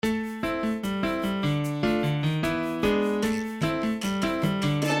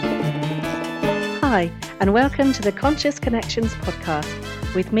Hi, and welcome to the Conscious Connections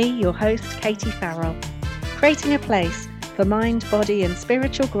podcast with me, your host, Katie Farrell, creating a place for mind, body and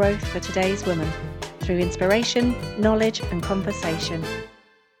spiritual growth for today's woman through inspiration, knowledge and conversation.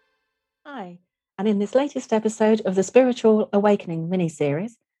 Hi, and in this latest episode of the Spiritual Awakening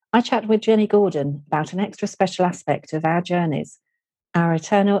mini-series, I chat with Jenny Gordon about an extra special aspect of our journeys, our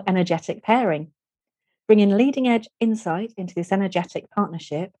eternal energetic pairing. Bringing leading-edge insight into this energetic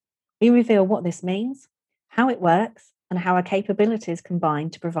partnership, we reveal what this means, how it works, and how our capabilities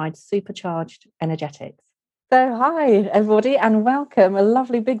combine to provide supercharged energetics. So hi, everybody, and welcome, a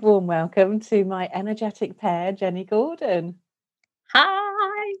lovely big warm welcome to my energetic pair, Jenny Gordon.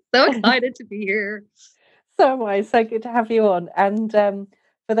 Hi, so excited to be here. So am I, so good to have you on. And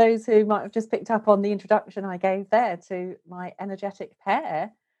for those who might have just picked up on the introduction I gave there to my energetic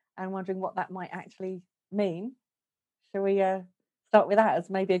pair and wondering what that might actually mean, shall we start with that as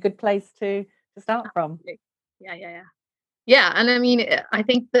maybe a good place to start from? Yeah, and I mean, I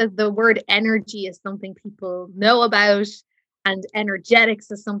think the word energy is something people know about, and energetics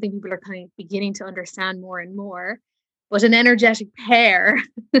is something people are kind of beginning to understand more and more. But an energetic pair,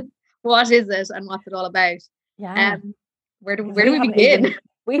 what is it and what's it all about? Yeah. Where do we begin?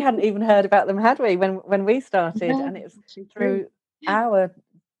 We hadn't even heard about them, had we, when we started? And it's through our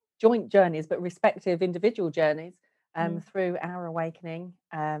joint journeys, but respective individual journeys, through our awakening,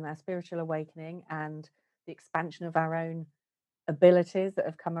 our spiritual awakening, and the expansion of our own abilities that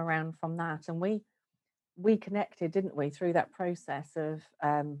have come around from that. And we connected, didn't we, through that process of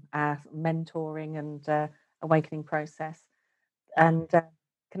our mentoring and awakening process, and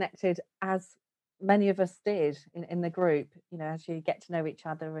connected as many of us did in the group, you know, as you get to know each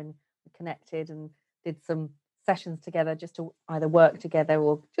other and connected and did some sessions together just to either work together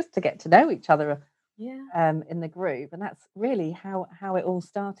or just to get to know each other in the group. And that's really how it all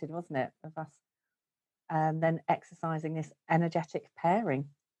started, wasn't it, of us then exercising this energetic pairing.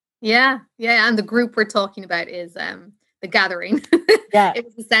 Yeah, and the group we're talking about is the Gathering. It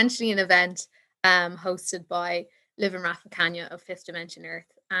was essentially an event hosted by Liv and Rafa Kanya of Fifth Dimension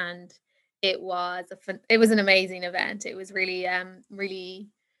Earth, and it was an amazing event. It was really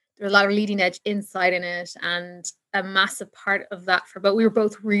there was a lot of leading edge insight in it, and a massive part of that but we were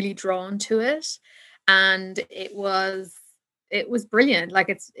both really drawn to it, and it was brilliant.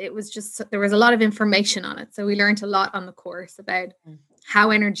 Like it was just, there was a lot of information on it, so we learned a lot on the course about how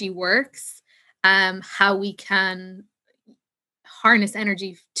energy works, how we can harness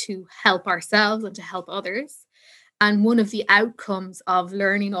energy to help ourselves and to help others. And one of the outcomes of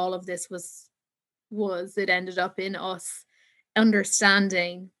learning all of this was it ended up in us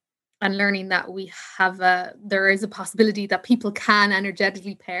understanding and learning that there is a possibility that people can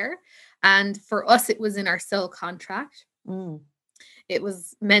energetically pair. And for us, it was in our soul contract. It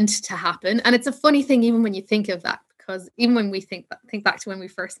was meant to happen. And it's a funny thing, even when you think of that, because even when we think back to when we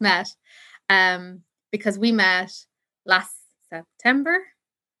first met, because we met last September.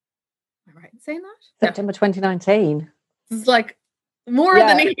 Am I right in saying that? September 2019. It's like more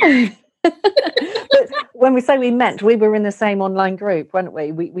than a year. But when we say we met, we were in the same online group, weren't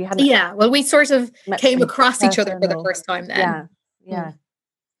we? We hadn't. Yeah, well, we sort of came across each other for the first time then. Yeah.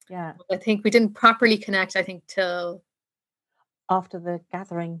 I think we didn't properly connect, till after the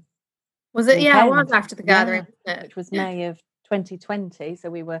gathering. Was it? Yeah, it was after the gathering, which was May of 2020. So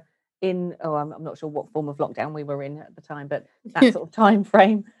we were in, I'm not sure what form of lockdown we were in at the time, but that sort of time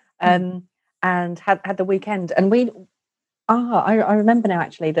frame, and had the weekend. And I remember now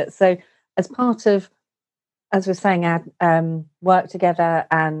actually that, so as part of, as we're saying, our work together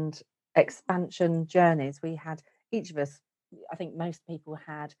and expansion journeys, we had, each of us, I think most people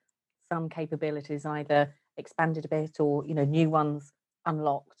had some capabilities either expanded a bit or, you know, new ones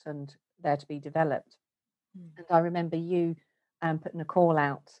unlocked and there to be developed. And I remember you putting a call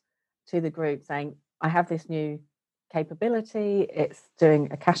out to the group saying, I have this new capability, it's doing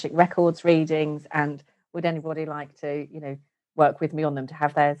Akashic Records readings, and would anybody like to, you know, work with me on them to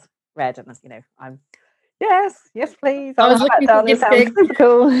have theirs read? And, you know, I'm yes please, I was looking for it sounds super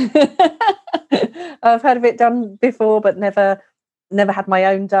cool. I've heard of it done before, but never had my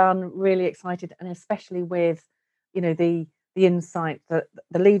own done. Really excited, and especially with, you know, the insight, the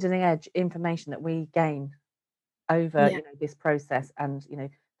leading edge information that we gain over you know, this process, and, you know,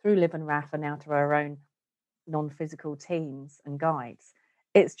 through Liv and Raf and now through our own non-physical teams and guides,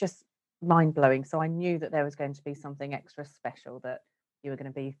 it's just mind-blowing. So I knew that there was going to be something extra special that you were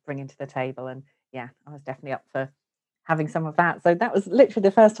going to be bringing to the table, and I was definitely up for having some of that. So that was literally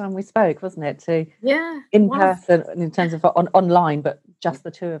the first time we spoke, wasn't it? In person, in terms of online, but just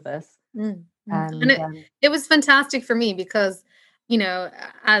the two of us. And it was fantastic for me because, you know,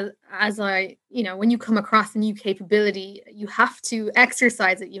 as I, you know, when you come across a new capability, you have to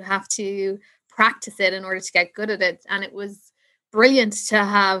exercise it, you have to practice it in order to get good at it. And it was brilliant to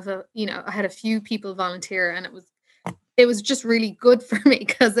have, you know, I had a few people volunteer, and it was just really good for me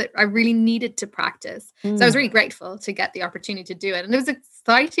because I really needed to practice. So I was really grateful to get the opportunity to do it. And it was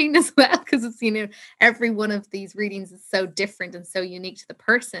exciting as well because it's, you know, every one of these readings is so different and so unique to the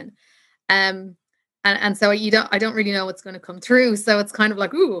person. And so I don't really know what's going to come through. So it's kind of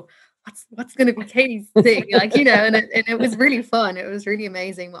like, ooh, what's going to be Katie's thing? Like, you know, and it was really fun. It was really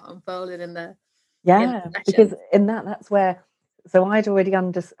amazing what unfolded in the because in that's where, so I'd already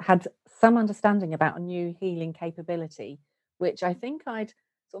had some understanding about a new healing capability, which I think I'd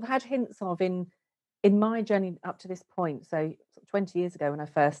sort of had hints of in my journey up to this point. So 20 years ago when I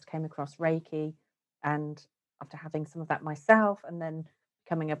first came across Reiki, and after having some of that myself and then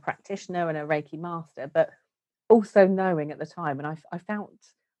becoming a practitioner and a Reiki master, but also knowing at the time, and I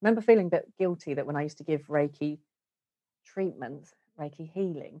remember feeling a bit guilty that when I used to give Reiki treatments, Reiki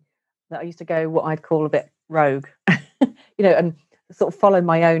healing, that I used to go what I'd call a bit rogue, you know, and sort of follow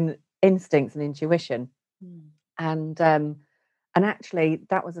my own instincts and intuition. And actually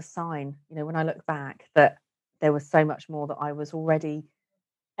that was a sign, you know, when I look back, that there was so much more that I was already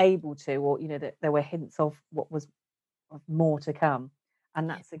able to, or, you know, that there were hints of what was more to come. And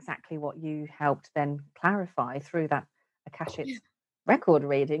that's exactly what you helped then clarify through that Akashic record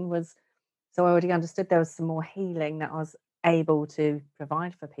reading was, so I already understood there was some more healing that I was able to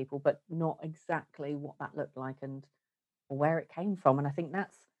provide for people, but not exactly what that looked like and where it came from. And I think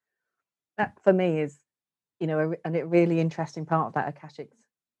that for me is, you know, a really interesting part of that Akashic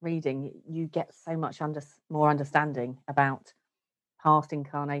reading. You get so much more understanding about past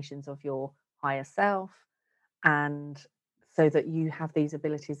incarnations of your higher self, and so that you have these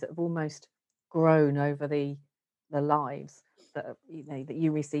abilities that have almost grown over the lives that, you know, that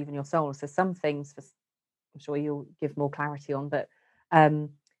you receive in your soul. So some things, I'm sure you'll give more clarity on, but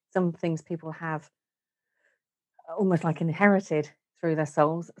some things people have almost like inherited through their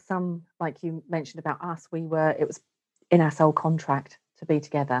souls. Some, like you mentioned about us, it was in our soul contract to be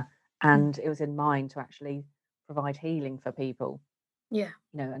together, and it was in mind to actually provide healing for people. Yeah.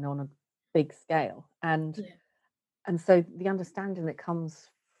 You know, and on a big scale. And so the understanding that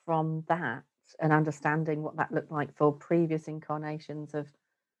comes from that, and understanding what that looked like for previous incarnations of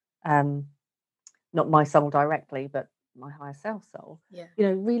not my soul directly, but my higher self soul, you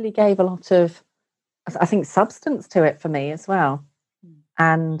know, really gave a lot of, I think, substance to it for me as well.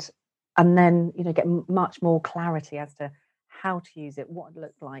 And then, you know, get much more clarity as to how to use it, what it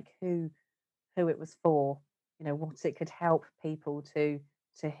looked like, who it was for, you know, what it could help people to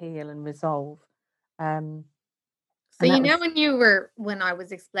heal and resolve. So, you know, when I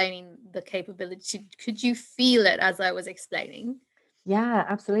was explaining the capability, could you feel it as I was explaining? Yeah,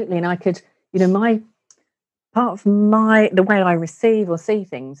 absolutely. And I could, you know, my part of the way I receive or see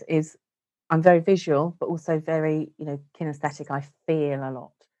things is I'm very visual, but also very, you know, kinesthetic. I feel a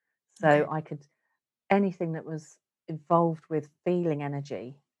lot. So I could, anything that was involved with feeling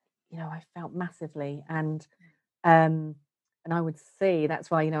energy, you know, I felt massively. And I would see,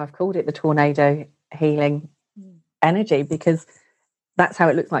 that's why, you know, I've called it the tornado healing energy, because that's how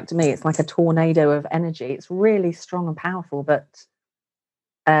it looks like to me. It's like a tornado of energy. It's really strong and powerful, but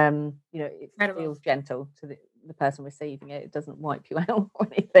you know, it feels gentle to the person receiving it. It doesn't wipe you out or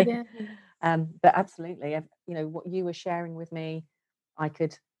anything. But absolutely, you know, what you were sharing with me, I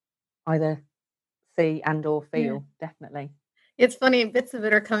could either see and or feel, definitely. It's funny, bits of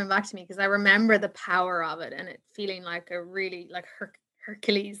it are coming back to me because I remember the power of it, and it feeling like a really, like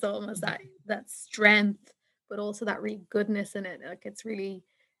Hercules, almost that strength, but also that really goodness in it. Like, it's really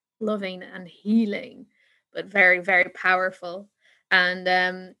loving and healing, but very, very powerful.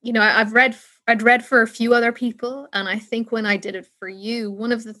 And you know, I'd read for a few other people, and I think when I did it for you,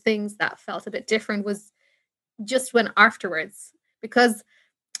 one of the things that felt a bit different was just when afterwards, because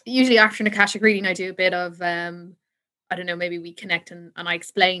usually after an Akashic reading, I do a bit of I don't know, maybe we connect and I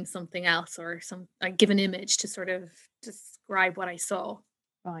explain something else, or I give an image to sort of describe what I saw.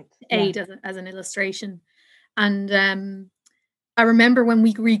 Right. Aid as an illustration. And I remember when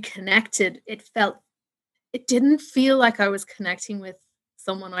we reconnected, it didn't feel like I was connecting with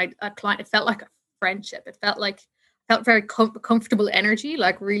someone a client. It felt like a friendship. It felt very comfortable energy,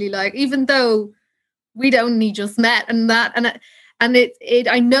 like really, like, even though we'd only just met, and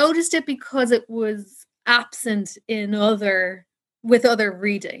I noticed it because it was absent with other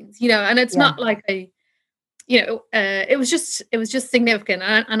readings, you know, and it's not like it was just significant,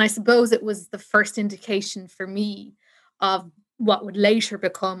 and I suppose it was the first indication for me of what would later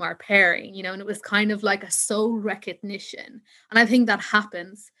become our pairing, you know, and it was kind of like a soul recognition. And I think that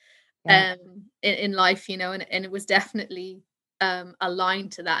happens in life, you know, and it was definitely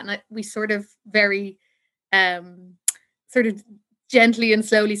aligned to that. And we sort of very sort of gently and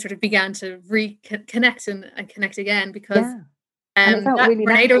slowly sort of began to reconnect and connect again, because and it felt that really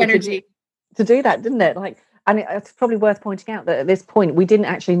tornado natural energy to do that, didn't it? Like, and it's probably worth pointing out that at this point we didn't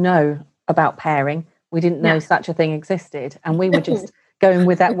actually know about pairing. We didn't know such a thing existed, and we were just going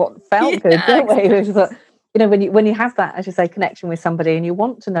with that what felt good, weren't we? It was like, you know, when you have that, as you say, connection with somebody, and you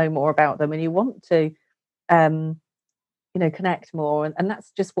want to know more about them, and you want to you know, connect more, and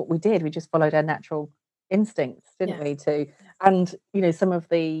that's just what we did. We just followed our natural instincts, didn't we, too? And you know, some of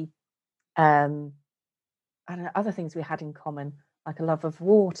the I don't know, other things we had in common, like a love of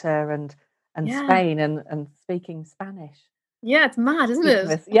water and Spain and speaking Spanish. Yeah, it's mad, isn't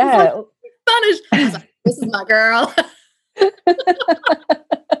it? Yeah. Spanish. I was like, this is my girl.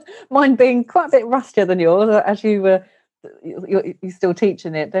 Mine being quite a bit rustier than yours, as you're still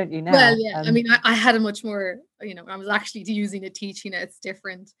teaching it, don't you, now? Well, yeah. I mean, I had a much more, you know, I was actually using it, teaching it. It's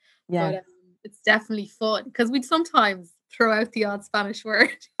different. Yeah. But it's definitely fun, because we'd sometimes throw out the odd Spanish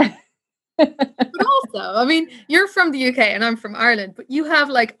word. But also, I mean, you're from the UK and I'm from Ireland, but you have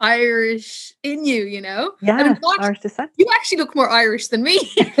like Irish in you, you know? Yeah, and in fact, Irish descent. You actually look more Irish than me.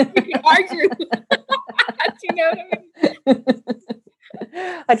 You can argue. Do you know what I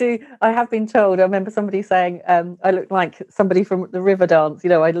mean? I do. I have been told. I remember somebody saying I look like somebody from the River Dance. You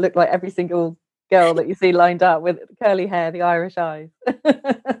know, I look like every single girl that you see lined up with curly hair, the Irish eyes.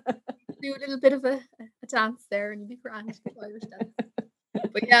 Do a little bit of a dance there, and you'd be grand. Irish dance.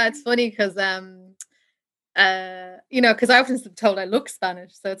 But yeah, it's funny because you know, because I often told I look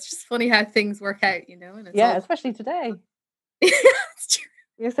Spanish, so it's just funny how things work out, you know. And it's especially today. It's true.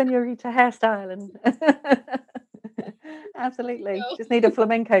 Your señorita hairstyle and absolutely just need a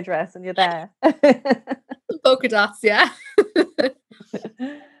flamenco dress and you're there. Polka dots, yeah.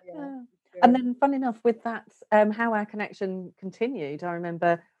 And then, fun enough, with that, how our connection continued. I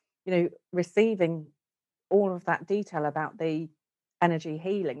remember, you know, receiving all of that detail about the energy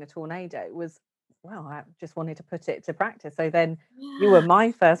healing, the tornado was, wow, I just wanted to put it to practice. So then you were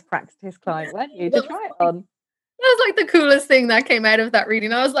my first practice client, weren't you, to try it on? That was like the coolest thing that came out of that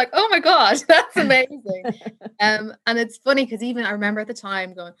reading. I was like, oh my gosh, that's amazing. And it's funny because even I remember at the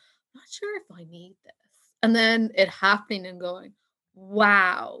time going, I'm not sure if I need this. And then it happening and going,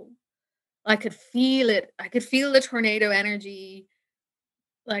 wow, I could feel it. I could feel the tornado energy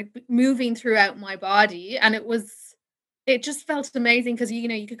like moving throughout my body. And it just felt amazing because, you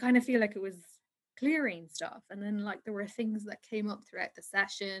know, you could kind of feel like it was clearing stuff. And then like there were things that came up throughout the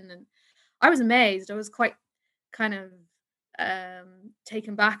session, and I was amazed. I was quite kind of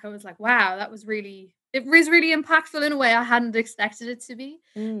taken back. I was like, wow, it was really impactful in a way I hadn't expected it to be.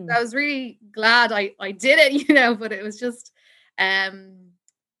 So I was really glad I did it, you know, but it was just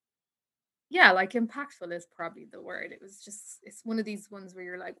yeah, like impactful is probably the word. It was just, it's one of these ones where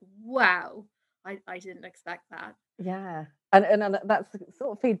you're like, wow, I didn't expect that. Yeah. And that's the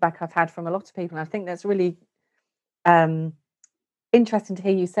sort of feedback I've had from a lot of people. And I think that's really interesting to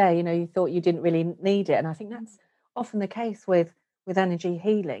hear you say, you know, you thought you didn't really need it. And I think that's often the case with energy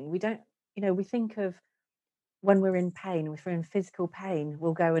healing. We don't, you know, we think of when we're in pain, if we're in physical pain,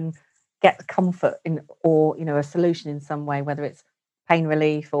 we'll go and get the comfort or, you know, a solution in some way, whether it's pain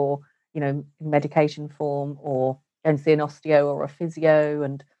relief or, you know, medication form, or going to see an osteo or a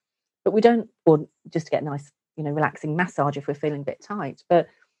physio. But we don't, or just to get a nice, you know, relaxing massage if we're feeling a bit tight. But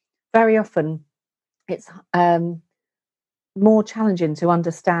very often it's more challenging to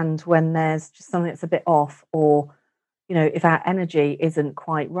understand when there's just something that's a bit off, or, you know, if our energy isn't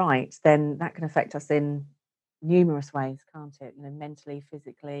quite right, then that can affect us in numerous ways, can't it? You know, mentally,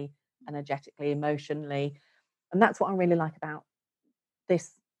 physically, energetically, emotionally. And that's what I really like about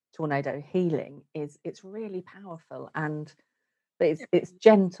this tornado healing, is it's really powerful, and it's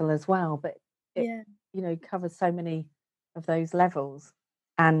gentle as well, but it, you know, covers so many of those levels,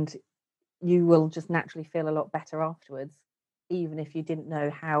 and you will just naturally feel a lot better afterwards, even if you didn't know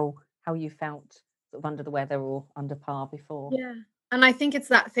how you felt sort of under the weather or under par before. Yeah. And I think it's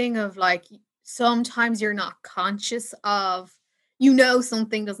that thing of like, sometimes you're not conscious of, you know,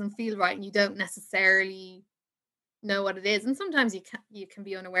 something doesn't feel right and you don't necessarily know what it is. And sometimes you can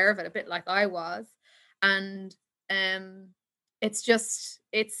be unaware of it, a bit like I was. And it's just,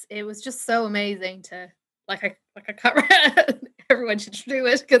 it was just so amazing to I can't everyone should do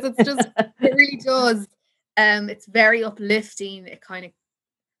it, because it's just it really does. It's very uplifting. It kind of,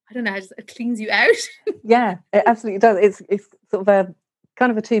 I don't know, it cleans you out. Yeah, it absolutely does. It's sort of a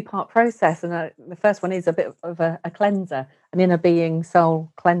kind of a two-part process, and the first one is a bit of a cleanser, an inner being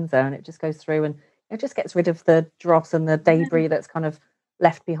soul cleanser, and it just goes through and it just gets rid of the dross and the debris that's kind of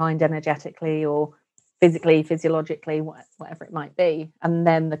left behind energetically or physically, physiologically, whatever it might be, and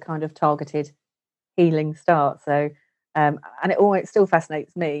then the kind of targeted healing starts. So, and it still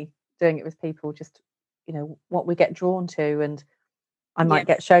fascinates me doing it with people, just what we get drawn to, and I might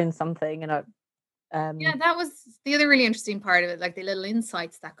get shown something, and yeah, that was the other really interesting part of it, like the little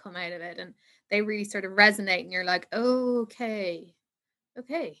insights that come out of it, and they really sort of resonate, and you're like, oh, okay,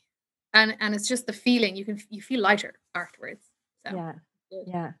 and it's just the feeling you feel lighter afterwards. So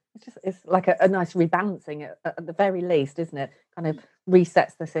yeah, it's like a nice rebalancing at the very least, isn't it? Kind of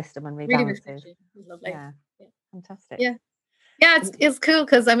resets the system and really rebalances. refreshing. Lovely. Yeah, fantastic. Yeah, it's cool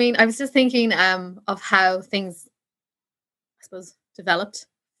because I mean I was just thinking of how things, I suppose, developed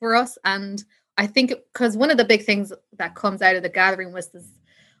for us, and I think because one of the big things that comes out of the gathering was this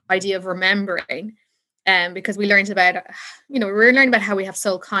idea of remembering, because we learned about we were learning about how we have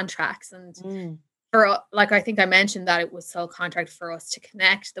soul contracts, and for like I think I mentioned that it was soul contract for us to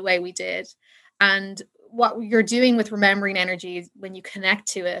connect the way we did, and what you're doing with remembering energy is when you connect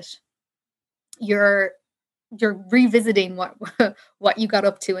to it, you're revisiting what you got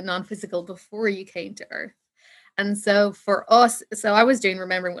up to in non-physical before you came to earth. And so for us, so I was doing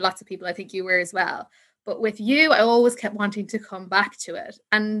remembering with lots of people, I think you were as well, but with you I always kept wanting to come back to it,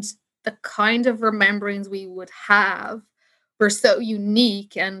 and the kind of rememberings we would have were so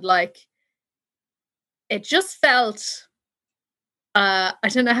unique, and like it just felt I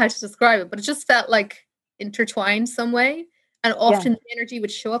don't know how to describe it, but it just felt like intertwined some way, and often the energy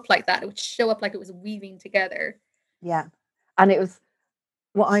would show up like that. It would show up like it was weaving together. Yeah, and it was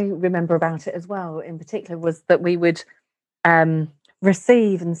what I remember about it as well in particular was that we would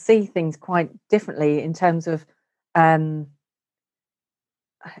receive and see things quite differently in terms of as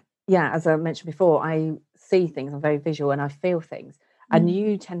I mentioned before, I see things, I'm very visual, and I feel things, and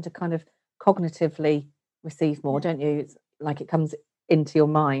you tend to kind of cognitively receive more, don't you? It's like it comes into your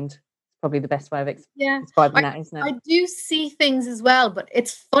mind. Probably the best way of describing that, isn't it? I do see things as well, but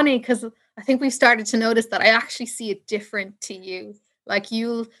it's funny because I think we've started to notice that I actually see it different to you. Like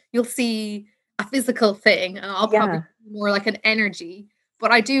you'll see a physical thing, and I'll probably see more like an energy.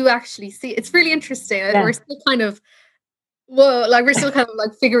 But I do actually see it's really interesting. We're still kind of we're still kind of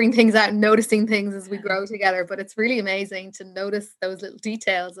like figuring things out and noticing things as we grow together. But it's really amazing to notice those little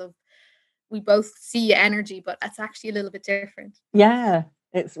details of we both see energy, but it's actually a little bit different. Yeah,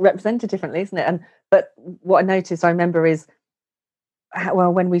 it's represented differently, isn't it? But what I noticed, I remember, is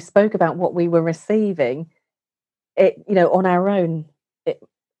when we spoke about what we were receiving, it on our own,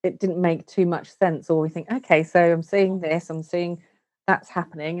 it didn't make too much sense. Or we think, okay, so I'm seeing this, I'm seeing that's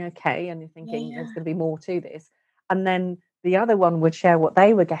happening, okay, and you're thinking there's going to be more to this, and then the other one would share what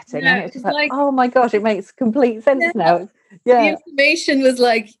they were getting, and it's just like, oh my gosh, it makes complete sense now. The information was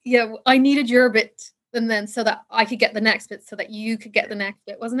like, I needed your bit, and then so that I could get the next bit, so that you could get the next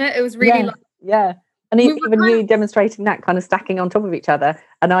bit, wasn't it? It was really and even you demonstrating that kind of stacking on top of each other,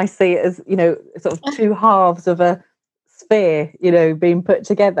 and I see it as sort of two halves of a sphere, being put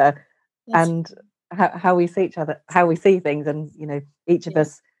together. And how we see each other, how we see things, and each of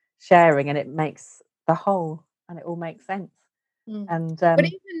us sharing, and it makes the whole, and it all makes sense. And but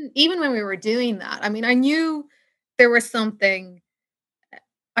even when we were doing that, I mean, I knew there was something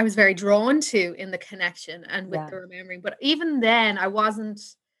I was very drawn to in the connection and with the remembering, but even then I wasn't,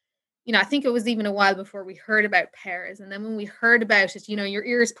 I think it was even a while before we heard about pairs. And then when we heard about it, your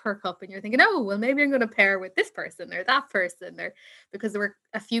ears perk up and you're thinking, oh, well, maybe I'm going to pair with this person or that person, or because there were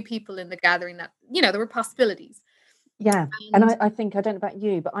a few people in the gathering that, there were possibilities. Yeah. And I think, I don't know about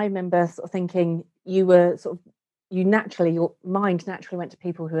you, but I remember sort of thinking you were sort of, your mind naturally went to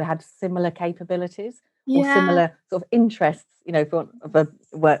people who had similar capabilities or similar sort of interests, for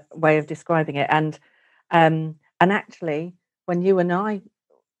a way of describing it. And actually, when you and I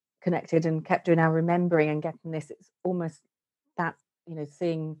connected and kept doing our remembering and getting this, it's almost that,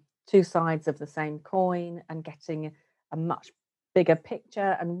 seeing two sides of the same coin and getting a much bigger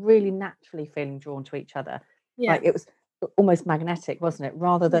picture and really naturally feeling drawn to each other. Like it was almost magnetic, wasn't it?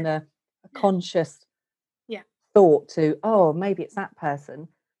 Rather than a conscious thought to, oh, maybe it's that person.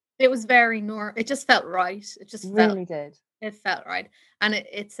 It was very it just felt right. It just really did. It felt right. And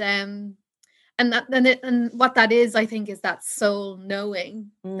it's and what that is, I think, is that soul knowing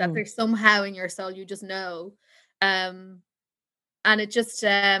that there's somehow in your soul you just know. And it just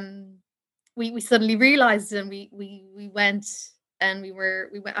we suddenly realized, and we went and we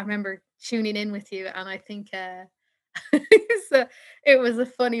went. I remember tuning in with you, and I think it was a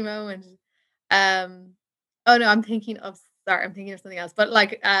funny moment. Oh no, I'm thinking of sorry, I'm thinking of something else, but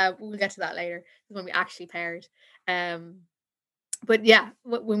like we'll get to that later when we actually paired. Um, but yeah,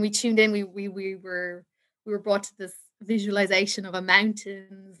 when we tuned in, we were brought to this visualization of a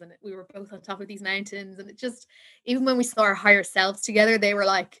mountains, and we were both on top of these mountains, and it just, even when we saw our higher selves together, they were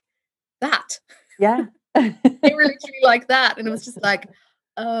like that. Yeah. They were literally like that, and it was just like,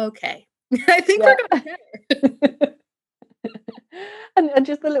 okay, I think Yeah. we're gonna be better. And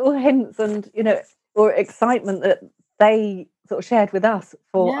just the little hints and, or excitement that they sort of shared with us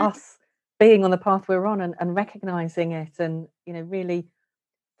for Yeah, us being on the path we're on, and recognizing it, and, really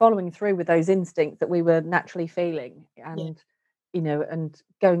following through with those instincts that we were naturally feeling, yeah, and, and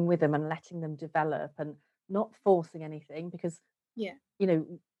going with them and letting them develop, and not forcing anything, because, yeah, you know,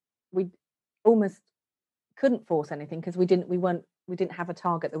 we almost couldn't force anything, because we didn't have a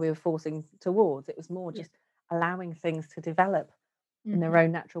target that we were forcing towards. It was more yeah. just allowing things to develop in their Mhm.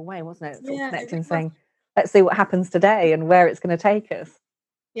 own natural way, wasn't it? Sort of Yeah, it connecting, really was. saying, let's see what happens today and where it's going to take us.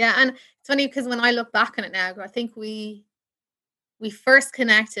 Yeah, and it's funny because when I look back on it now, I think we first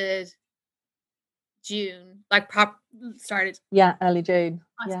connected June, like started, Yeah, early June.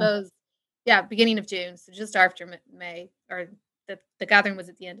 I Yeah, suppose, yeah, beginning of June, so just after May, or the gathering was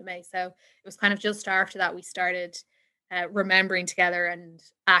at the end of May, so it was kind of just after that we started remembering together and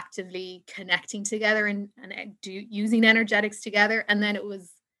actively connecting together, and using energetics together, and then it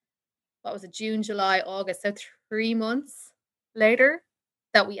was, what was it, June, July, August, so 3 months later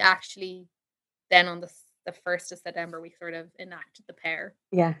that we actually, then on the 1st of September, we sort of enacted the pair.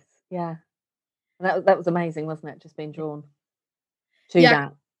 yes, yeah. And that was amazing, wasn't it? Just being drawn to Yeah,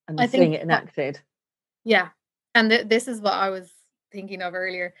 that I and seeing think it enacted. yeah, and this is what I was thinking of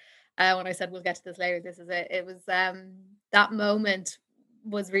earlier, when I said we'll get to this later. This is it. It was, that moment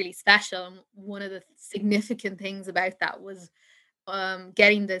was really special, and one of the significant things about that was,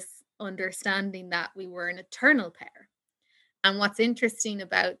 getting this understanding that we were an eternal pair. And what's interesting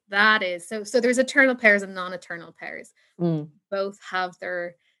about that is, so there's eternal pairs and non-eternal pairs. Mm, Both have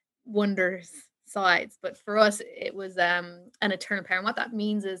their wondrous sides, but for us it was an eternal pair. And what that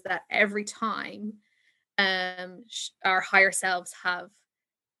means is that every time our higher selves have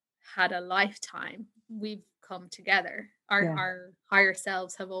had a lifetime, we've come together. Our yeah, our higher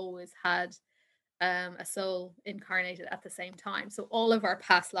selves have always had a soul incarnated at the same time. So all of our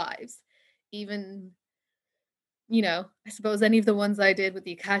past lives, even, I suppose any of the ones I did with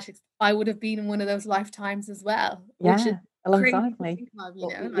the Akashics, I would have been in one of those lifetimes as well, which is yeah, crazy alongside to me. think of, Well,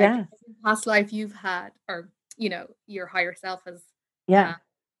 like yeah, every past life you've had, or, your higher self has yeah, had,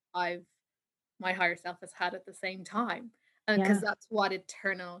 I've my higher self has had at the same time. And because yeah, that's what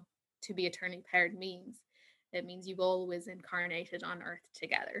to be eternally paired means. It means you've always incarnated on earth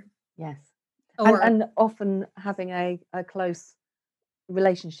together. yes. And Or often having a close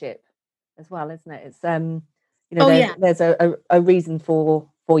relationship as well, isn't it? It's oh yeah, there's a reason for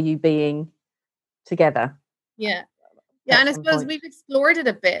you being together yeah. Yeah, at and I some suppose point. we've explored it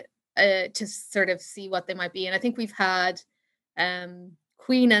a bit, to sort of see what they might be. And I think we've had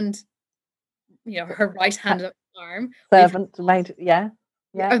Queen and, her right hand arm. We've Servant, maid, yeah,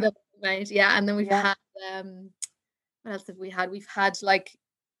 Yeah, yeah, oh, the right, yeah, and then we've yeah. had, what else have we had? We've had, like,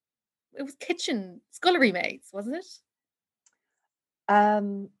 it was kitchen scullery maids, wasn't it?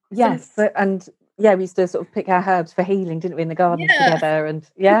 Some Yes, and yeah, we used to sort of pick our herbs for healing, didn't we, in the gardens Yeah. together, and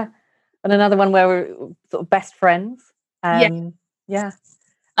yeah, and another one where we're sort of best friends. Yeah, Yeah,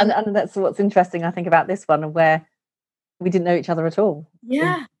 and and and that's what's interesting, I think, about this one, where we didn't know each other at all in yeah.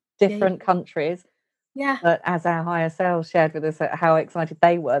 Yeah, yeah, different countries. yeah. But as our higher selves shared with us how excited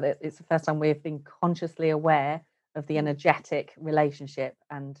they were, that it's the first time we've been consciously aware of the Mm, energetic relationship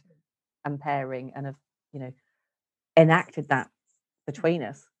and pairing, and have, you know enacted that between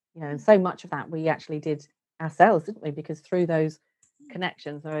us. And mm, so much of that we actually did ourselves, didn't we? Because through those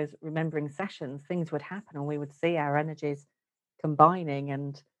connections, those remembering sessions, things would happen, and we would see our energies combining,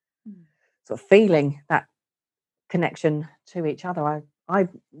 and mm. sort of feeling that connection to each other. I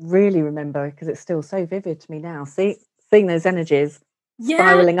really remember, because it's still so vivid to me now, seeing those energies Yeah,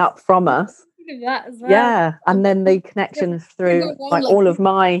 spiraling up from I was us. thinking of that as well. Yeah, And and then the they're connections putting through, their own, like, like, all of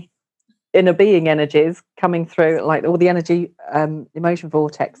my inner being energies coming through, like all the energy, emotion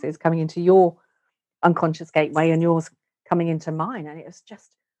vortexes coming into your unconscious gateway, and yours coming into mine, and it was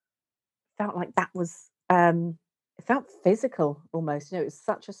just felt like that was, it felt physical almost. It was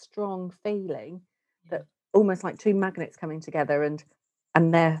such a strong feeling, yeah, that almost like two magnets coming together, and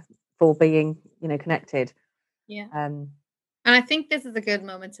therefore being, connected. yeah. um And I think this is a good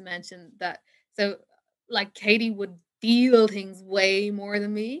moment to mention that, so, like, Katie would feel things way more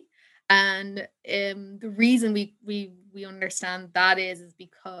than me, and the reason we understand that is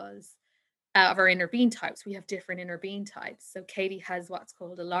because of our inner being types. We have different inner being types. So Katie has what's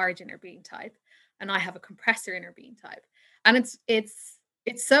called a large inner being type, and I have a compressor inner being type. And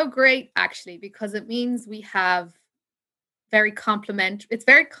it's so great actually, because it means we have very complementary. It's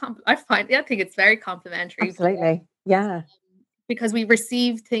very I think it's very complementary. Absolutely. Yeah. Because we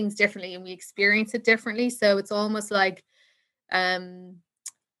receive things differently and we experience it differently. So it's almost like we're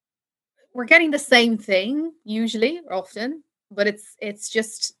getting the same thing usually or often, but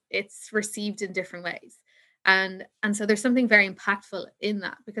it's received in different ways. And so there's something very impactful in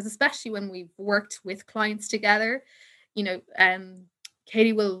that, because especially when we've worked with clients together,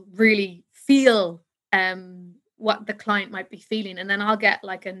 Katie will really feel what the client might be feeling, and then I'll get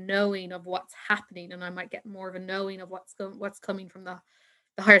like a knowing of what's happening, and I might get more of a knowing of what's coming from the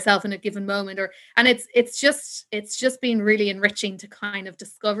higher self in a given moment. And it's just been really enriching to kind of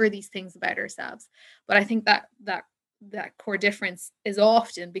discover these things about ourselves. But I think that core difference is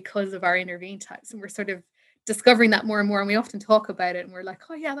often because of our inner being types, and we're sort of discovering that more and more, and we often talk about it and we're like,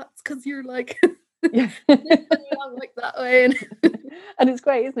 oh yeah, that's because you're like yeah. like that way. And it's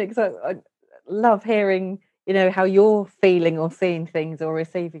great, isn't it? Because I love hearing, how you're feeling or seeing things or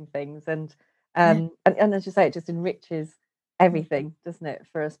receiving things, and as you say, it just enriches everything, doesn't it,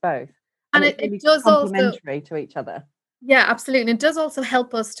 for us both? And it's it really does complementary also to each other. Yeah, absolutely. And it does also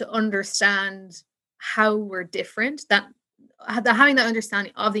help us to understand how we're different. Having that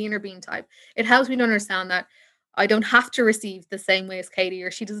understanding of the inner being type, it helps me to understand that I don't have to receive the same way as Katie, or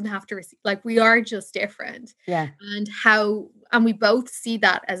she doesn't have to receive. Like, we are just different. Yeah. And we both see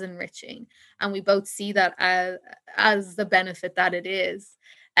that as enriching, and we both see that as the benefit that it is.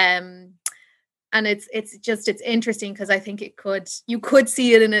 And it's interesting, because I think you could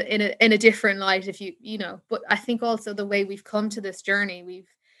see it in a different light if but I think also the way we've come to this journey,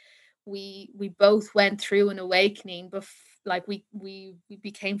 we both went through an awakening like we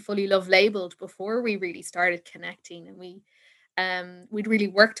became fully love labeled before we really started connecting, and we'd really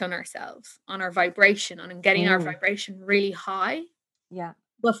worked on ourselves, on our vibration, on getting our vibration really high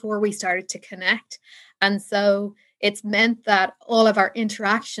before we started to connect. And so it's meant that all of our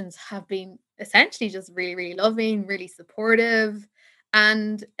interactions have been essentially just really, really loving, really supportive.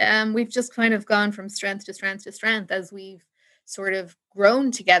 And we've just kind of gone from strength to strength to strength as we've sort of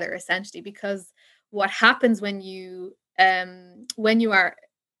grown together, essentially. Because what happens when you are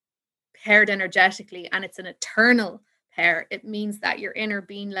paired energetically, and it's an eternal pair, it means that your inner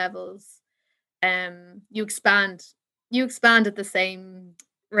being levels, you expand at the same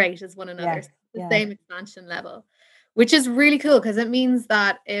rate as one another, the same expansion level, which is really cool, because it means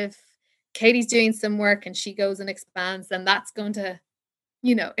that if Katie's doing some work and she goes and expands, then that's going to,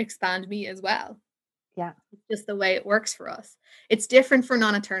 expand me as well. Yeah. It's just the way it works for us. It's different for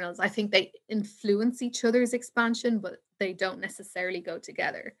non-eternals. I think they influence each other's expansion, but they don't necessarily go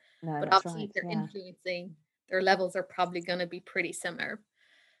together. No, but that's obviously, right. if they're influencing, their levels are probably going to be pretty similar.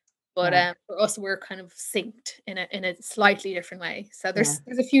 But for us, we're kind of synced in a slightly different way. So there's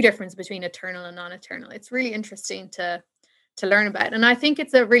a few differences between eternal and non-eternal. It's really interesting to learn about. And I think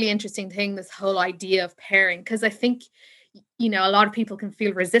it's a really interesting thing, this whole idea of pairing, because I think, a lot of people can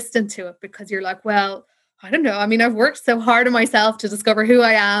feel resistant to it, because you're like, well, I don't know. I mean, I've worked so hard on myself to discover who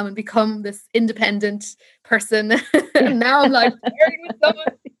I am and become this independent person. And now I'm like pairing with someone.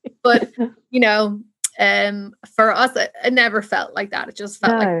 But, for us, it never felt like that. It just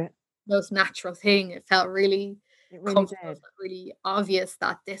felt like the most natural thing. It felt really comfortable, really obvious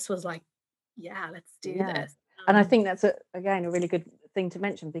that this was like, yeah, let's do this. And I think that's again a really good thing to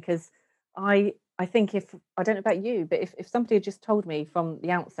mention, because I think, if I don't know about you, but if somebody had just told me from the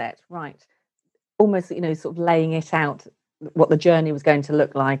outset, right, almost sort of laying it out what the journey was going to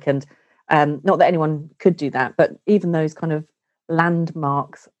look like, and not that anyone could do that, but even those kind of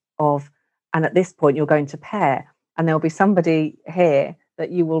landmarks of, and at this point you're going to pair, and there'll be somebody here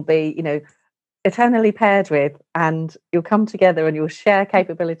that you will be eternally paired with, and you'll come together and you'll share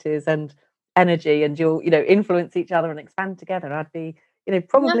capabilities and energy, and you'll influence each other and expand together. I'd be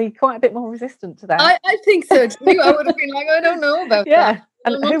probably quite a bit more resistant to that. I think so too. I would have been like, I don't know about that.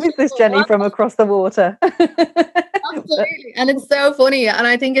 And who is this Jenny from across the water? Absolutely. And it's so funny. And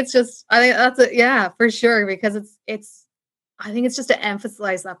I think it's just, I think that's for sure, because I think it's just to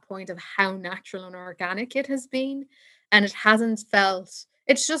emphasize that point of how natural and organic it has been. And it hasn't felt,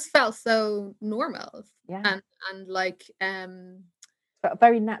 it's just felt so normal. And like a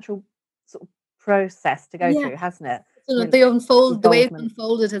very natural sort of process to go through, hasn't it? So the way it's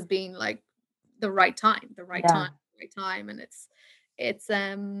unfolded has been like the right time. And it's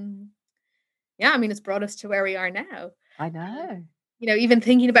I mean, it's brought us to where we are now. I know. Even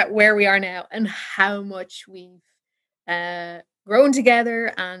thinking about where we are now and how much we've grown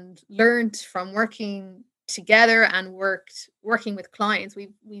together and learned from working together and working with clients.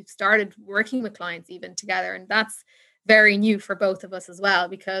 We've started working with clients even together, and that's very new for both of us as well,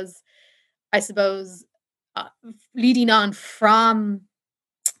 because I suppose leading on from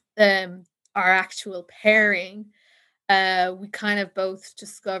our actual pairing, we kind of both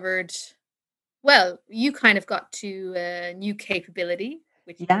discovered, well, you kind of got to a new capability,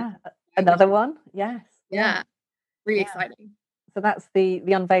 which you another one. Yes. yeah, really Yeah. exciting. So that's the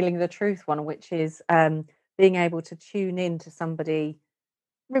unveiling the truth one, which is being able to tune in to somebody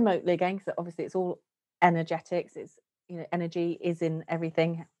remotely again, because obviously it's all energetics. It's, energy is in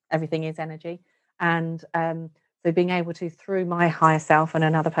everything. Everything is energy, and so being able to, through my higher self and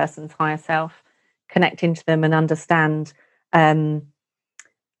another person's higher self, connect into them and understand.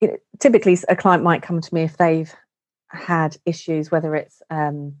 Typically, a client might come to me if they've had issues, whether it's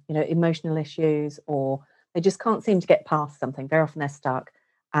emotional issues, or they just can't seem to get past something. Very often they're stuck,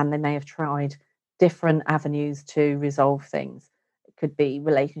 and they may have tried different avenues to resolve things. It could be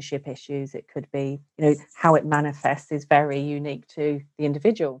relationship issues. It could be, how it manifests is very unique to the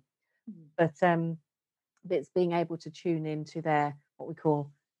individual. But it's being able to tune into their, what we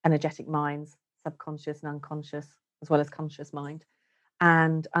call, energetic minds, subconscious and unconscious, as well as conscious mind,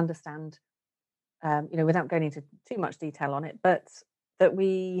 and understand, without going into too much detail on it, but that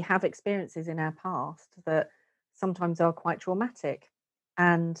we have experiences in our past that sometimes are quite traumatic.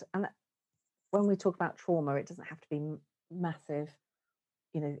 And when we talk about trauma, it doesn't have to be massive,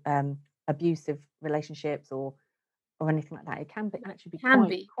 abusive relationships or anything like that. It can actually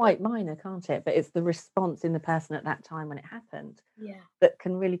be quite minor, can't it? But it's the response in the person at that time when it happened that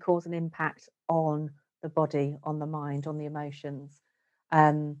can really cause an impact on the body, on the mind, on the emotions.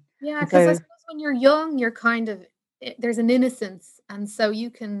 Because I suppose when you're young, you're kind of, there's an innocence, and so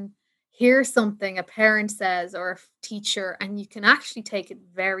you can hear something a parent says or a teacher, and you can actually take it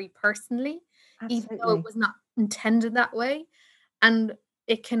very personally. Absolutely. Even though it was not intended that way, and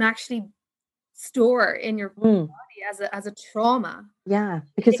it can actually store in your body as a trauma. Yeah,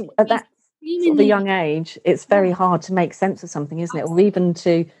 because at that sort of a young age, it's very hard to make sense of something, isn't it? Or even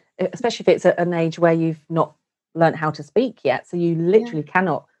to, especially if it's at an age where you've not learned how to speak yet, so you literally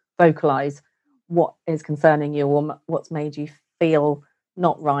cannot vocalize what is concerning you or what's made you feel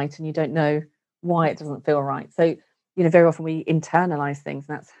not right, and you don't know why it doesn't feel right. So, very often we internalize things,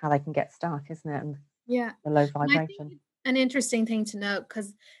 and that's how they can get stuck, isn't it? And the low vibration. An interesting thing to note,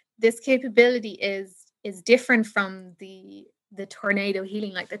 because this capability is different from the tornado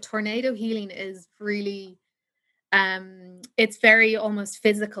healing. Like the tornado healing is really it's very almost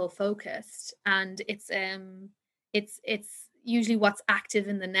physical focused, and it's usually what's active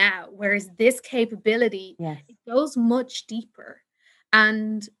in the now, whereas this capability, it goes much deeper,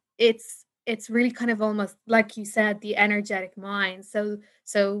 and it's really kind of almost like you said, the energetic mind. So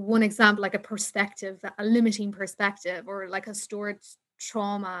one example, like a perspective, a limiting perspective, or like a stored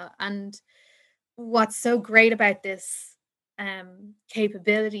trauma. And what's so great about this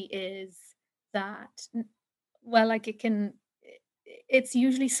capability is that, well, like it can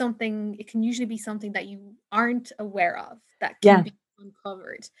usually be something that you aren't aware of, that can be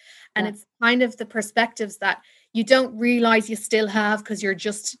uncovered. And it's kind of the perspectives that you don't realize you still have because you're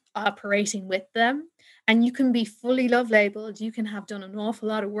just operating with them. And you can be fully love labeled, you can have done an awful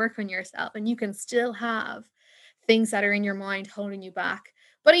lot of work on yourself, and you can still have things that are in your mind holding you back.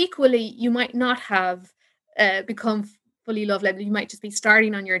 But equally, you might not have become fully love labeled. You might just be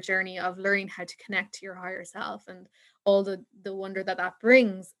starting on your journey of learning how to connect to your higher self and all the wonder that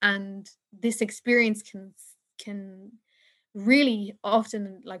brings. And this experience can really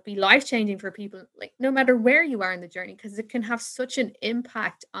often like be life-changing for people, like no matter where you are in the journey, because it can have such an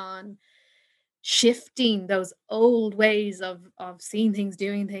impact on shifting those old ways of seeing things,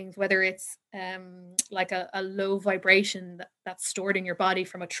 doing things, whether it's like a low vibration that's stored in your body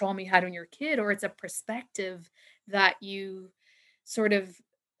from a trauma you had when you're a kid, or it's a perspective that you sort of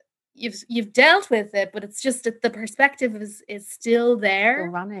you've dealt with it, but it's just that the perspective is still there,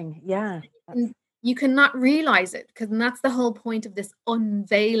 still running. And you cannot realize it, because that's the whole point of this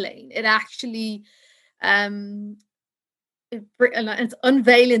unveiling. It actually it's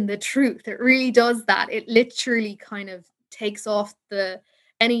unveiling the truth. It really does that. It literally kind of takes off the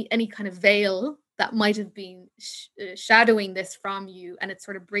any kind of veil that might have been shadowing this from you, and it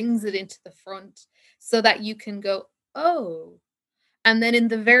sort of brings it into the front so that you can go, oh. And then in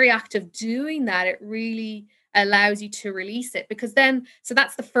the very act of doing that, it really allows you to release it, because then, so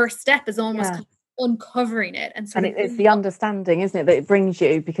that's the first step, is almost kind of uncovering it and sort of it's the understanding, isn't it, that it brings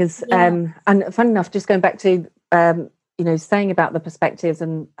you, because and fun enough, just going back to saying about the perspectives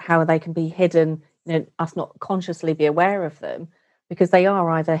and how they can be hidden us not consciously be aware of them, because they are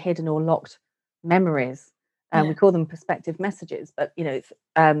either hidden or locked memories. And we call them perspective messages, but it's,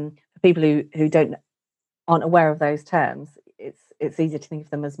 for people who aren't aware of those terms, it's easier to think of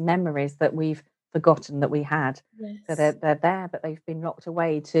them as memories that we've forgotten that we had. So they're there, but they've been locked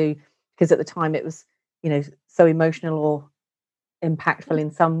away because at the time it was so emotional or impactful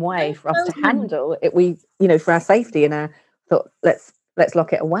in some way for us to handle it. We for our safety, and our thought, let's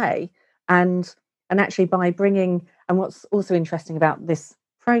lock it away. And actually, by bringing, and what's also interesting about this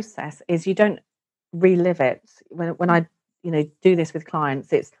process is you don't relive it. When I do this with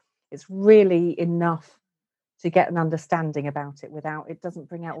clients, it's really enough to get an understanding about it without, it doesn't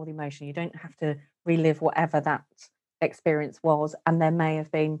bring out all the emotion. You don't have to relive whatever that experience was, and there may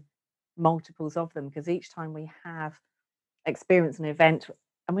have been multiples of them, because each time we have experience an event,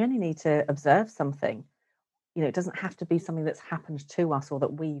 and we only need to observe something, it doesn't have to be something that's happened to us or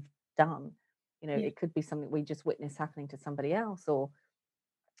that we've done. It could be something we just witness happening to somebody else, or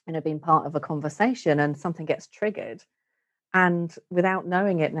being part of a conversation and something gets triggered, and without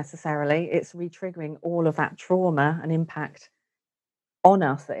knowing it necessarily, it's re-triggering all of that trauma and impact on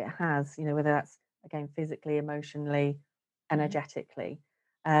us that it has, whether that's, again, physically, emotionally, energetically.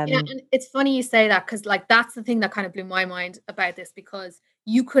 Yeah, and it's funny you say that, because like that's the thing that kind of blew my mind about this, because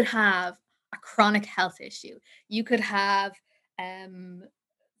you could have a chronic health issue, you could have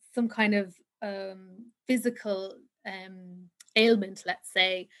some kind of physical ailment, let's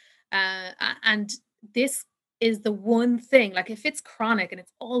say, and this is the one thing, like if it's chronic and it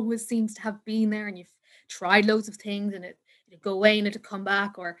always seems to have been there, and you've tried loads of things and it'll go away and it'll come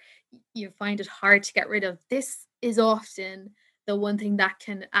back, or you find it hard to get rid of, this is often the one thing that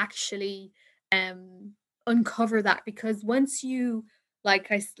can actually uncover that. Because once you, like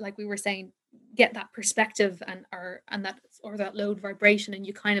we were saying, get that perspective and that low vibration, and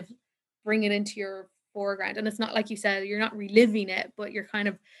you kind of bring it into your foreground, and it's not, like you said, you're not reliving it, but you're kind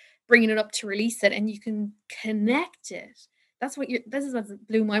of bringing it up to release it, and you can connect it. This is what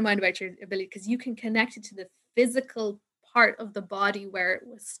blew my mind about your ability, because you can connect it to the physical part of the body where it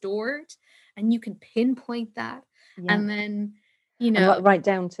was stored, and you can pinpoint that. And then and right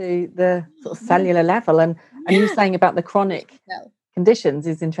down to the sort of cellular level. And you saying about the chronic conditions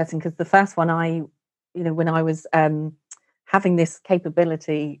is interesting, because the first one, when I was having this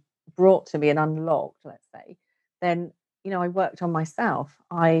capability brought to me and unlocked, let's say, then I worked on myself.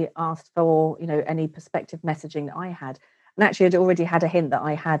 I asked for any perspective messaging that I had, and actually I'd already had a hint that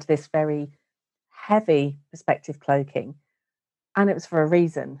I had this very heavy perspective cloaking, and it was for a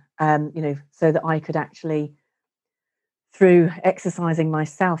reason, so that I could actually, through exercising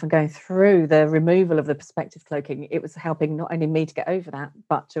myself and going through the removal of the perspective cloaking, it was helping not only me to get over that,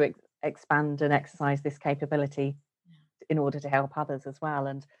 but to expand and exercise this capability in order to help others as well.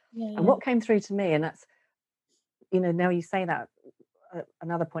 And what came through to me, and that's, now you say that,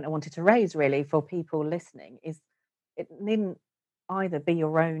 another point I wanted to raise really for people listening is, it needn't either be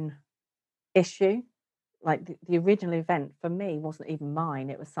your own issue. Like the original event for me wasn't even mine.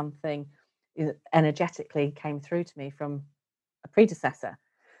 It was something that energetically came through to me from a predecessor.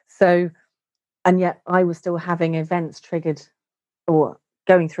 So, and yet I was still having events triggered or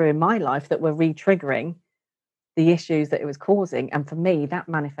going through in my life that were re-triggering the issues that it was causing. And for me, that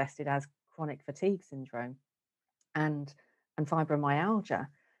manifested as chronic fatigue syndrome and fibromyalgia.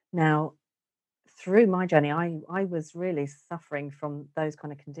 Now, through my journey, I was really suffering from those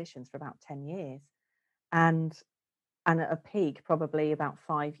kind of conditions for about 10 years. And at a peak probably about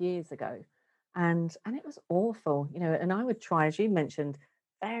 5 years ago. And it was awful, and I would try, as you mentioned,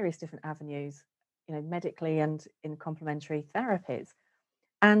 various different avenues, medically and in complementary therapies.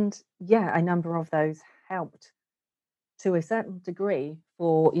 And a number of those helped to a certain degree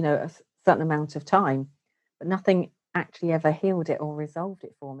for, a certain amount of time, but nothing actually ever healed it or resolved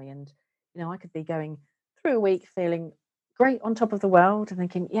it for me. And, I could be going through a week feeling great, on top of the world, and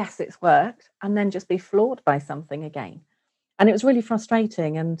thinking, yes, it's worked, and then just be floored by something again. And it was really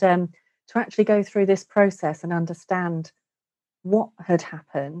frustrating. And to actually go through this process and understand what had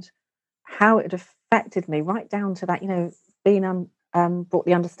happened, how it had affected me, right down to that, being brought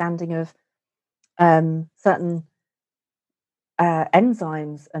the understanding of certain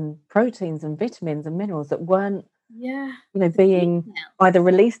enzymes and proteins and vitamins and minerals that weren't, being either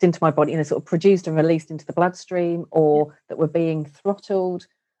released into my body, sort of produced and released into the bloodstream, or that were being throttled.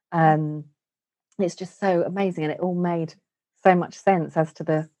 It's just so amazing, and it all made so much sense as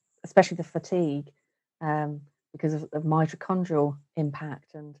to especially the fatigue, because of mitochondrial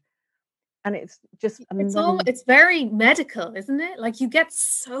impact, and it's just it's very medical, isn't it? Like you get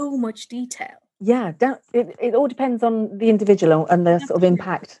so much detail. Yeah, it all depends on the individual and the That's sort of true.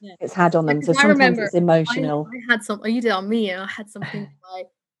 impact Yeah. it's had on Yeah, them. 'cause So I sometimes remember it's emotional. I had some, oh, you did on me, and I had something in my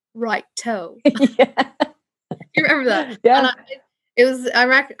right toe. Yeah. You remember that? And Yeah. it was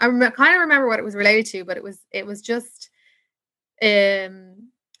kind of remember what it was related to, but it was just,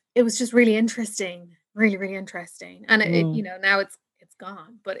 it was just really interesting, really, really interesting. And Mm. now it's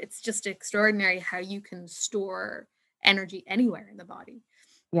gone, but it's just extraordinary how you can store energy anywhere in the body.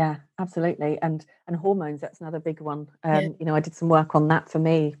 Yeah, absolutely. And hormones, that's another big one. Yeah. I did some work on that for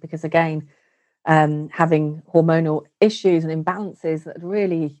me because again, having hormonal issues and imbalances that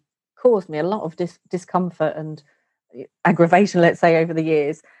really caused me a lot of discomfort and aggravation, let's say, over the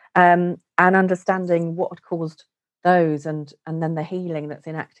years. And understanding what had caused those, and then the healing that's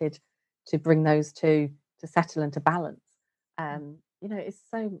enacted to bring those two to settle and to balance. It's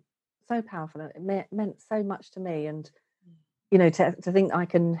so powerful. And meant so much to me, and to think I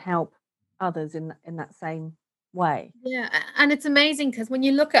can help others in that same way. Yeah, and it's amazing because when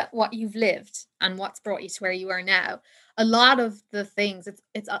you look at what you've lived and what's brought you to where you are now, a lot of the things,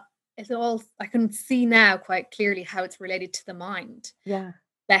 it's all, I can see now quite clearly how it's related to the mind, Yeah.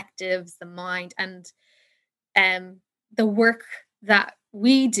 perspectives, the mind, and um the work that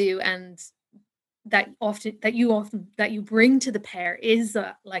we do, and that you bring to the pair is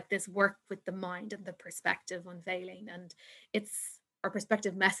like this work with the mind and the perspective unveiling, and it's our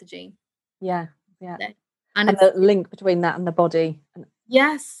perspective messaging. Yeah. Yeah. that- and And the link between that and the body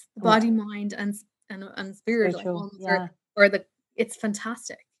yes, the and body, mind, and spirit, like spiritual. almost, Yeah. or the it's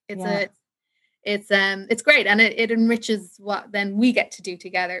fantastic. Yeah. It's great, and it enriches what then we get to do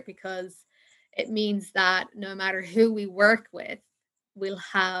together, because it means that no matter who we work with, we'll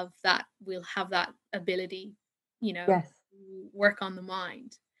have that ability, Yes. to work on the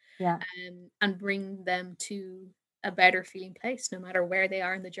mind, Yeah. and bring them to a better feeling place, no matter where they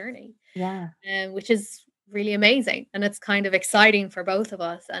are in the journey, Yeah. which is really amazing. And it's kind of exciting for both of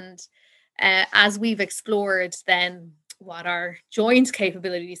us. And as we've explored then what our joint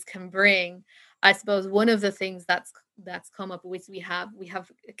capabilities can bring, I suppose one of the things that's come up with, we have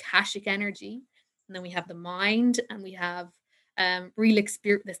akashic energy, and then we have the mind, and we have real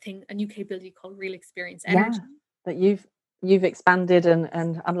experience, this thing, a new capability called real experience Yeah. energy. That you've expanded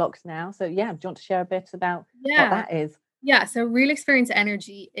and unlocked now. So yeah, do you want to share a bit about what Yeah. that is? Yeah, so real experience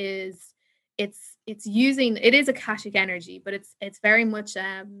energy is, it is akashic energy, but it's very much,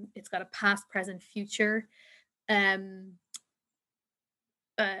 it's got a past, present, future um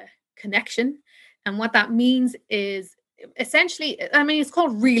uh connection. And what that means is, essentially, I mean, it's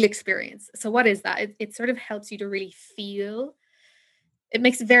called real experience. So what is that? It sort of helps you to really feel. It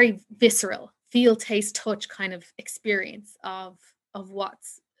makes it very visceral, feel, taste, touch kind of experience of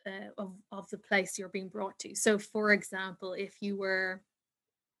what's of the place you're being brought to. So for example, if you were,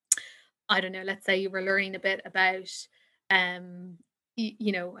 I don't know, let's say you were learning a bit about, um,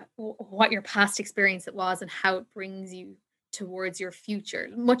 what your past experience it was and how it brings you towards your future.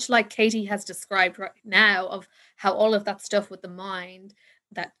 Much like Katie has described right now, of how all of that stuff with the mind,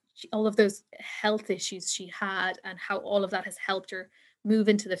 all of those health issues she had, and how all of that has helped her move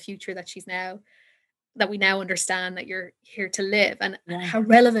into the future that we now understand that you're here to live, and Yeah. how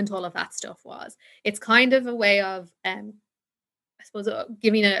relevant all of that stuff was. It's kind of a way of, I suppose,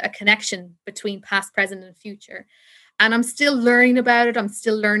 giving a connection between past, present, and future. And I'm still learning about it. I'm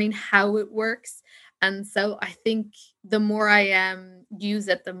still learning how it works. And so I think the more I use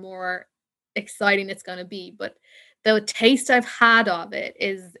it, the more exciting it's going to be. But the taste I've had of it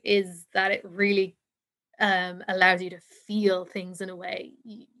is that it really allows you to feel things in a way.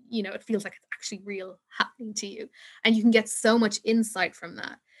 It feels like it's actually real happening to you, and you can get so much insight from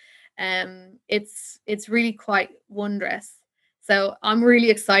that. It's really quite wondrous. So I'm really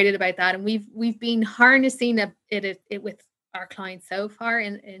excited about that, and we've been harnessing it with our clients so far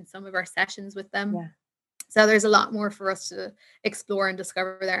in some of our sessions with them. Yeah. So there's a lot more for us to explore and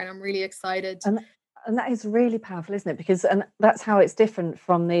discover there, and I'm really excited. And and that is really powerful, isn't it? Because and that's how it's different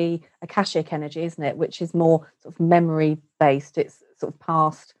from the akashic energy, isn't it? Which is more sort of memory based. It's sort of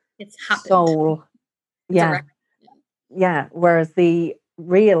past It's happened. soul. It's a Yeah. record. Yeah. Whereas the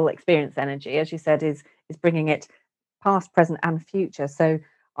real experience energy, as you said, is bringing it past, present, and future. So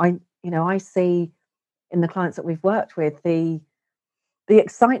I see in the clients that we've worked with the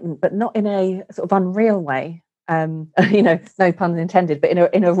excitement, but not in a sort of unreal way. No pun intended, but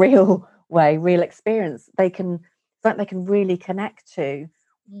in a real way, real experience. It's like they can really connect to,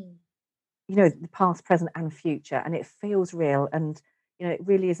 Mm. the past, present, and future, and it feels real, and it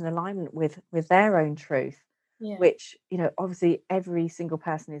really is in alignment with their own truth, Yeah. which obviously every single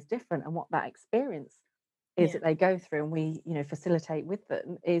person is different, and what that experience is Yeah. that they go through, and we facilitate with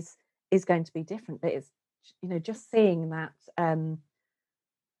them is going to be different, but it's, just seeing that,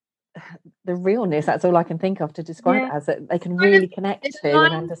 the realness, that's all I can think of to describe it Yeah. as, that they can Kind of really connect it to and aligns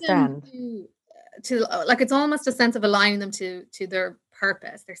them understand. to like it's almost a sense of aligning them to their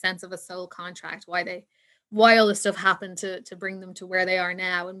purpose, their sense of a soul contract, why all this stuff happened to bring them to where they are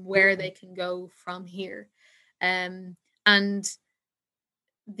now and where Mm, they can go from here. And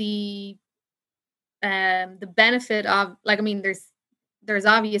the the benefit of, like, I mean, there's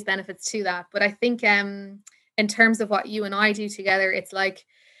obvious benefits to that, but I think in terms of what you and I do together, it's like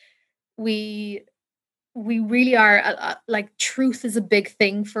we we really are like, truth is a big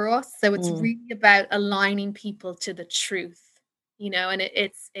thing for us, so it's mm, really about aligning people to the truth, and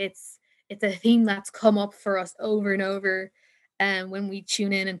it's a theme that's come up for us over and over, when we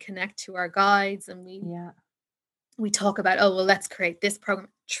tune in and connect to our guides, and yeah, we talk about, oh, well, let's create this program.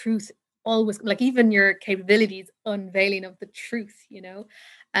 Truth always, like, even your capabilities, unveiling of the truth,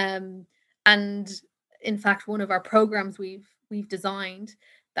 um and in fact, one of our programs we've designed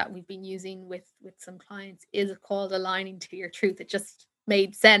that we've been using with some clients is called Aligning to Your Truth. It just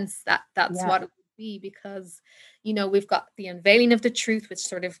made sense that that's yeah. what it would be, because we've got the unveiling of the truth, which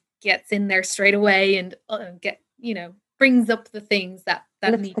sort of gets in there straight away and brings up the things that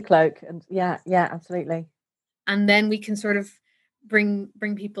Lifts need. the cloak, and yeah, yeah, absolutely. And then we can sort of bring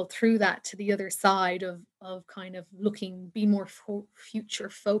people through that to the other side of kind of be more future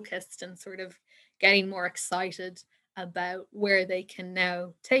focused, and sort of getting more excited about where they can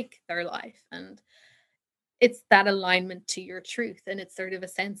now take their life. And it's that alignment to your truth, and it's sort of a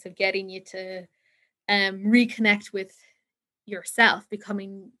sense of getting you to reconnect with yourself,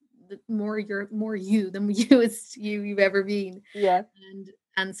 becoming more you than you've ever been, Yeah,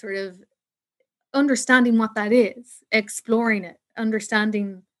 and sort of understanding what that is, exploring it,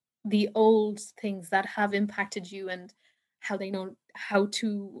 understanding the old things that have impacted you, and how they know how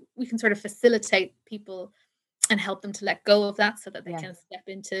to we can sort of facilitate people and help them to let go of that, so that they yes, can step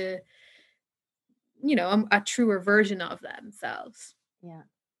into, a truer version of themselves. yeah.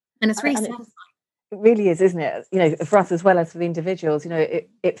 And it's really And it's satisfying. it really is, isn't it? For us as well as for the individuals,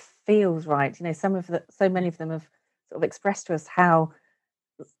 it feels right. So many of them have sort of expressed to us how,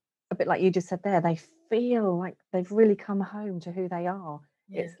 a bit like you just said there, they feel like they've really come home to who they are.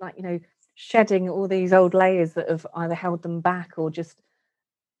 Yeah. It's like, shedding all these old layers that have either held them back or just,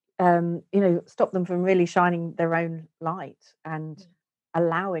 stop them from really shining their own light and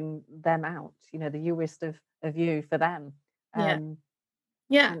allowing them out, the youest of you for them. Yeah. Um,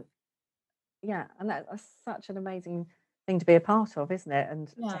 Yeah. and yeah, and that's such an amazing thing to be a part of, isn't it? And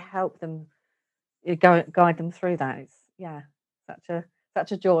to Yeah. help them, guide them through that. It's, yeah,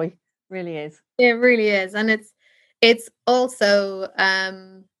 such a joy, really is. It really is. And it's also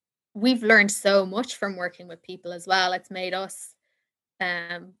we've learned so much from working with people as well. It's made us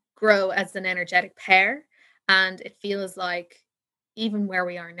grow as an energetic pair. And it feels like even where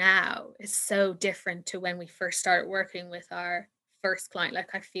we are now is so different to when we first started working with our first client.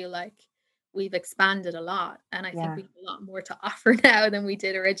 Like, I feel like we've expanded a lot, and I think Yeah, we have a lot more to offer now than we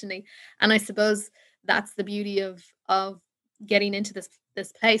did originally. And I suppose that's the beauty of getting into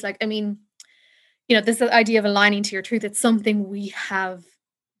this place. Like, I mean, this idea of aligning to your truth, it's something we have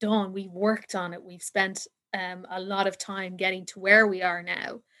done. We've worked on it. We've spent a lot of time getting to where we are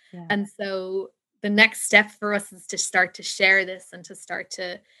now. yeah, And so the next step for us is to start to share this, and to start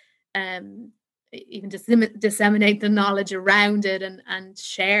to um, even disseminate the knowledge around it, and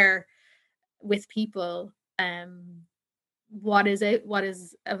share with people what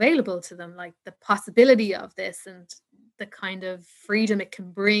is available to them, like the possibility of this, and the kind of freedom it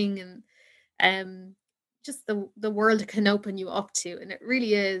can bring, and um, just the world it can open you up to. And it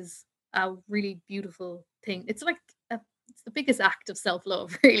really is a really beautiful thing. It's like it's the biggest act of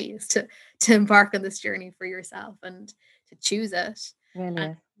self-love, really, is to embark on this journey for yourself, and to choose it, really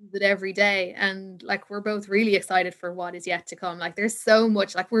and is. use it every day. And like, we're both really excited for what is yet to come. Like, there's so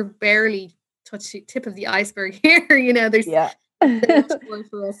much, like, we're barely touching tip of the iceberg here. Yeah. There's so much more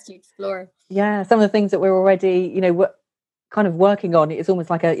for us to explore. Yeah, some of the things that we're already, kind of working on. It's almost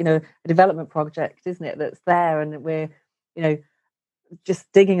like a development project, isn't it? That's there, and we're, you know,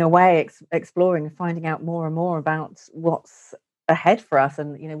 just digging away, exploring, and finding out more and more about what's ahead for us,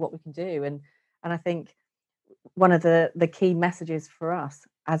 and what we can do. And I think one of the key messages for us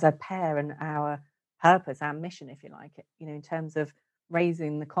as a pair, and our purpose, our mission, if you like, in terms of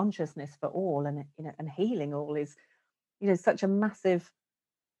raising the consciousness for all, and and healing all, is such a massive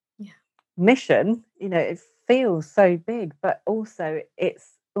Yeah. mission. It feels so big, but also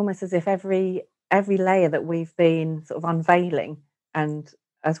it's almost as if every layer that we've been sort of unveiling, and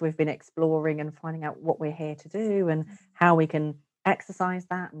as we've been exploring and finding out what we're here to do, and how we can exercise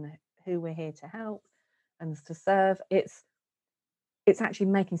that, and who we're here to help and to serve, it's actually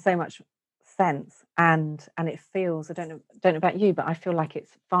making so much sense, and it feels, I don't know about you, but I feel like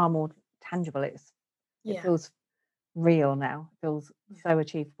it's far more tangible. It feels real now. It feels so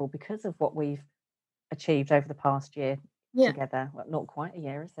achievable because of what we've achieved over the past year together. Well, not quite a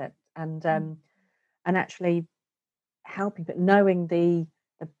year, is it? And actually helping, but knowing the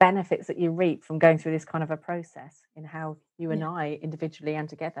benefits that you reap from going through this kind of a process, in how you and I individually and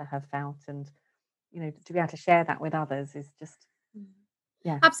together have felt, and to be able to share that with others is just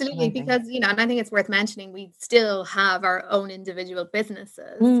absolutely amazing. Because and I think it's worth mentioning, we still have our own individual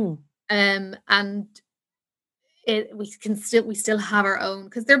businesses, and we still have our own,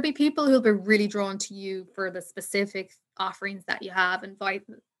 because there'll be people who'll be really drawn to you for the specific offerings that you have, and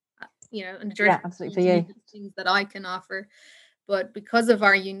and absolutely things that I can offer. But because of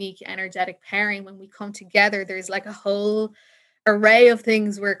our unique energetic pairing, when we come together, there's like a whole array of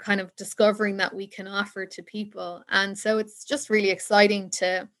things we're kind of discovering that we can offer to people. And so it's just really exciting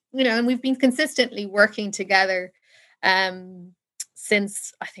to, and we've been consistently working together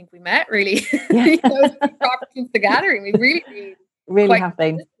since I think we met, really. Since the gathering, we really have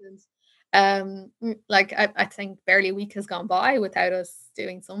been. Like I think barely a week has gone by without us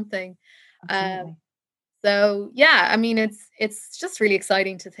doing something. So I mean, it's just really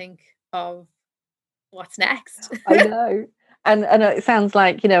exciting to think of what's next. I know. And it sounds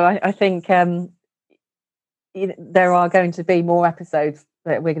like, I think there are going to be more episodes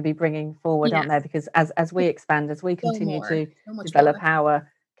that we're going to be bringing forward, aren't there? Because as we expand, as we continue to develop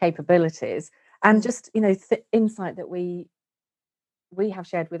our capabilities, and just, insight that we have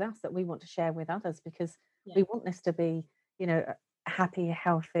shared with us, that we want to share with others, because we want this to be, a happy,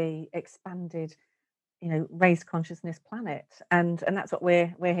 healthy, expanded, raised consciousness planet. And that's what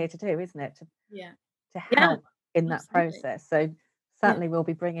we're here to do, isn't it? To help in that process. So certainly we'll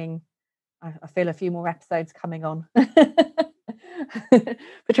be bringing, I feel, a few more episodes coming on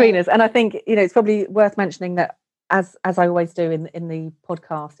between us. And I think it's probably worth mentioning that, as I always do in the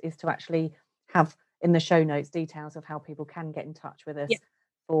podcast, is to actually have in the show notes details of how people can get in touch with us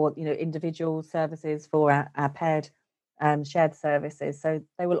for individual services, for our paired shared services. So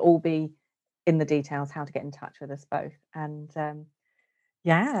they will all be in the details, how to get in touch with us both. And and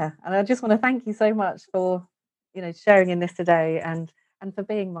I just want to thank you so much for sharing in this today, and for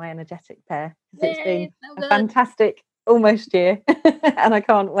being my energetic pair. It's been a fantastic almost year, and I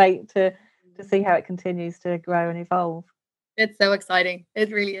can't wait to see how it continues to grow and evolve. It's so exciting. It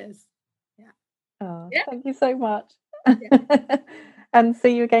really is. Thank you so much. And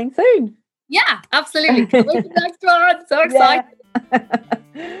see you again soon. Yeah, absolutely. Can't wait for the next one. So excited.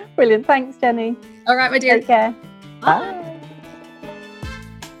 Brilliant. Thanks, Jenny. All right, my dear. Take care. Bye.